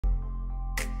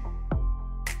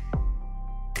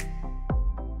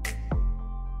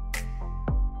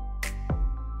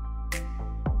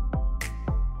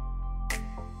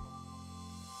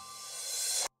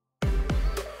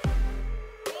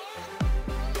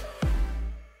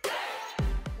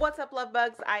What's up, love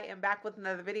bugs? I am back with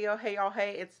another video. Hey y'all,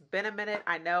 hey, it's been a minute.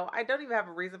 I know I don't even have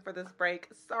a reason for this break.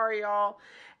 Sorry y'all.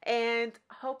 And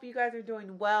hope you guys are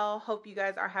doing well. Hope you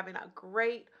guys are having a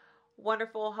great,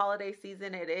 wonderful holiday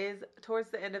season. It is towards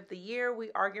the end of the year.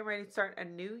 We are getting ready to start a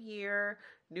new year,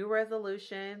 new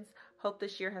resolutions. Hope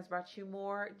this year has brought you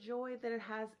more joy than it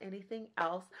has anything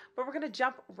else. But we're going to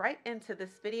jump right into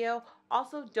this video.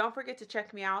 Also, don't forget to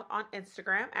check me out on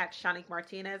Instagram at Shanique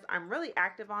Martinez. I'm really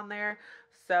active on there,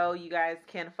 so you guys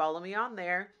can follow me on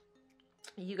there.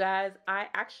 You guys, I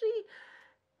actually,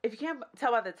 if you can't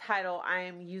tell by the title, I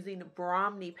am using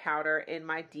Brahmi powder in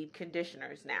my deep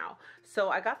conditioners now. So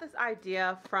I got this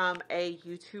idea from a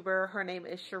YouTuber. Her name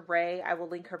is Sheree. I will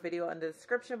link her video in the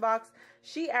description box.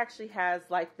 She actually has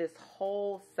like this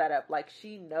whole setup. Like,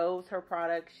 she knows her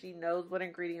product. She knows what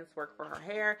ingredients work for her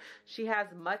hair. She has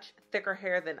much thicker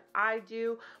hair than I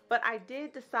do. But I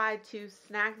did decide to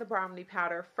snag the Brahmi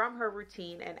powder from her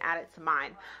routine and add it to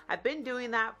mine. I've been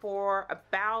doing that for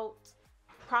about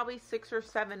probably 6 or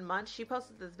 7 months. She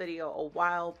posted this video a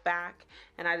while back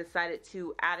and I decided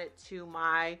to add it to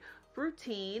my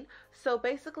routine. So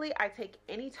basically, I take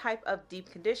any type of deep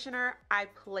conditioner, I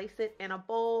place it in a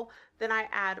bowl, then I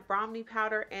add Brahmi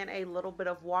powder and a little bit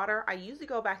of water. I usually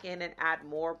go back in and add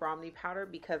more Brahmi powder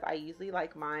because I usually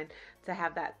like mine to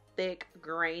have that thick,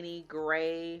 grainy,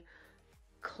 gray,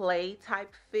 clay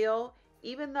type feel,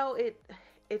 even though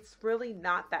it's really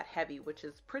not that heavy, which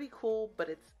is pretty cool, but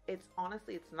it's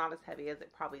honestly, it's not as heavy as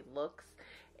it probably looks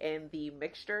in the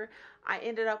mixture. I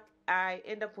end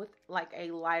up with like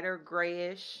a lighter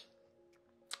grayish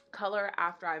color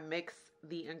after I mix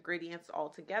the ingredients all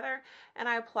together and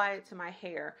I apply it to my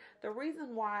hair. The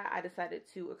reason why I decided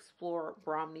to explore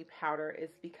Brahmi powder is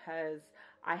because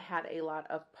I had a lot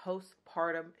of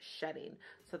postpartum shedding.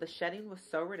 So the shedding was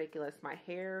so ridiculous. My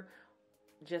hair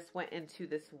just went into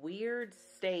this weird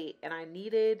state and I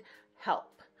needed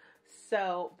help.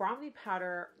 So Brahmi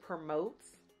powder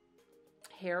promotes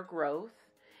hair growth.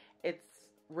 It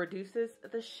reduces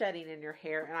the shedding in your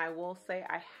hair, and I will say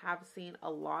I have seen a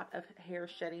lot of hair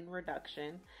shedding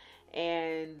reduction.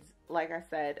 And like I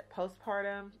said,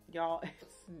 postpartum, y'all,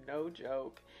 it's no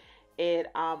joke. It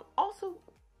also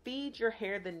feeds your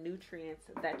hair the nutrients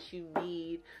that you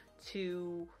need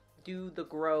to do the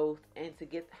growth and to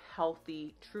get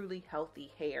healthy, truly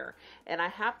healthy hair. And I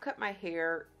have cut my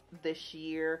hair this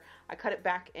year. I cut it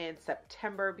back in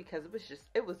September because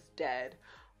it was dead.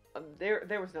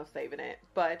 There was no saving it,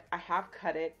 but I have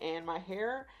cut it and my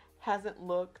hair hasn't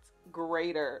looked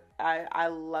greater. I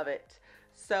love it.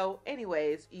 So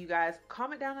anyways, you guys,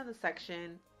 comment down in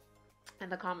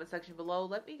the comment section below.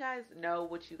 Let me guys know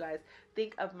what you guys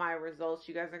think of my results.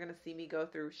 You guys are going to see me go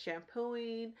through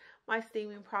shampooing, my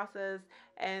steaming process,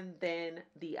 and then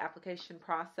the application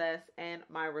process and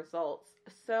my results.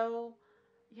 So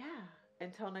yeah,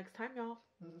 until next time, y'all.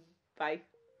 Bye.